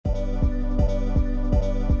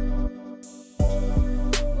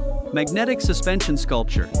Magnetic suspension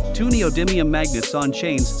sculpture. Two neodymium magnets on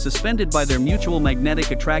chains suspended by their mutual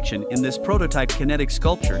magnetic attraction. In this prototype kinetic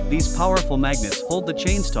sculpture, these powerful magnets hold the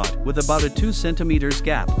chains taut with about a 2 cm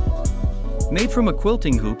gap. Made from a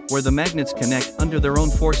quilting hoop where the magnets connect under their own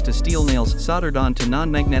force to steel nails soldered onto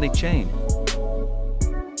non-magnetic chain.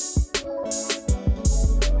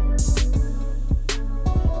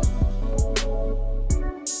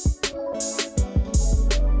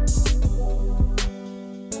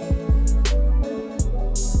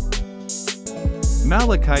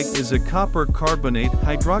 Malachite is a copper carbonate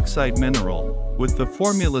hydroxide mineral, with the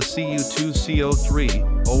formula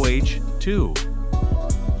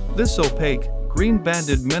Cu2CO3OH2. This opaque,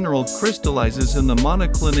 green-banded mineral crystallizes in the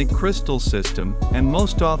monoclinic crystal system and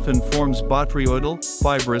most often forms botryoidal,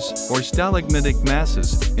 fibrous, or stalagmitic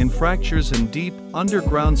masses in fractures and deep,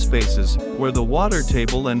 underground spaces where the water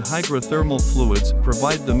table and hydrothermal fluids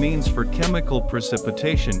provide the means for chemical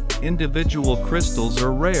precipitation. Individual crystals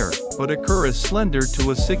are rare, but occur as slender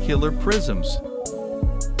to acicular prisms.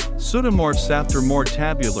 Pseudomorphs after more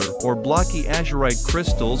tabular or blocky azurite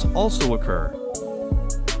crystals also occur.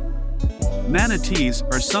 Manatees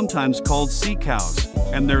are sometimes called sea cows,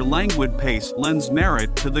 and their languid pace lends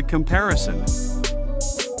merit to the comparison.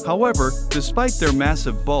 However, despite their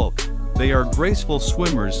massive bulk, they are graceful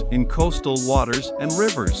swimmers in coastal waters and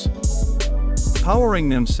rivers. Powering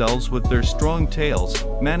themselves with their strong tails,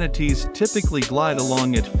 manatees typically glide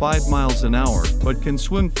along at 5 miles an hour but can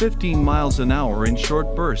swim 15 miles an hour in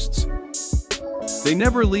short bursts. They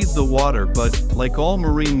never leave the water but, like all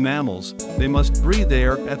marine mammals, they must breathe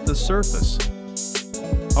air at the surface.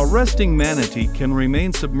 A resting manatee can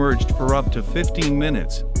remain submerged for up to 15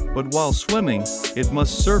 minutes, but while swimming, it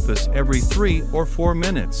must surface every 3 or 4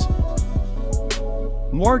 minutes.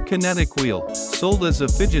 More Kinetic Wheel, sold as a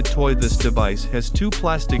fidget toy. This device has 2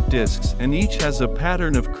 plastic discs and each has a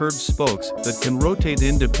pattern of curved spokes that can rotate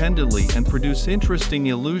independently and produce interesting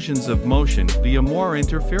illusions of motion via more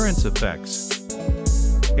interference effects.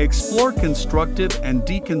 Explore constructive and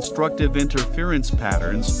deconstructive interference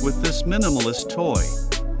patterns with this minimalist toy.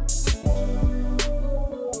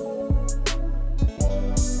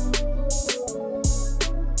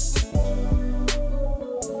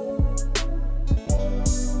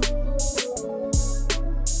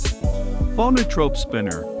 Phonotrope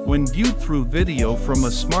spinner. When viewed through video from a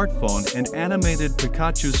smartphone and animated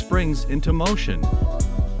Pikachu springs into motion.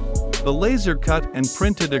 The laser-cut and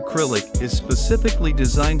printed acrylic is specifically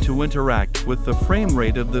designed to interact with the frame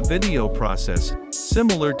rate of the video process,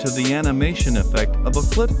 similar to the animation effect of a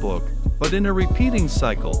flipbook, but in a repeating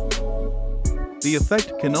cycle. The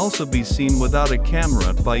effect can also be seen without a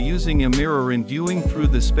camera by using a mirror in viewing through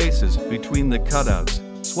the spaces between the cutouts.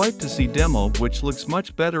 Swipe to see demo, which looks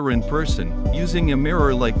much better in person. Using a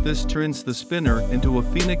mirror like this turns the spinner into a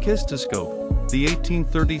phenakistoscope, the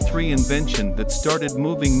 1833 invention that started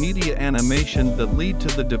moving media animation that lead to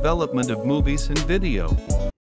the development of movies and video.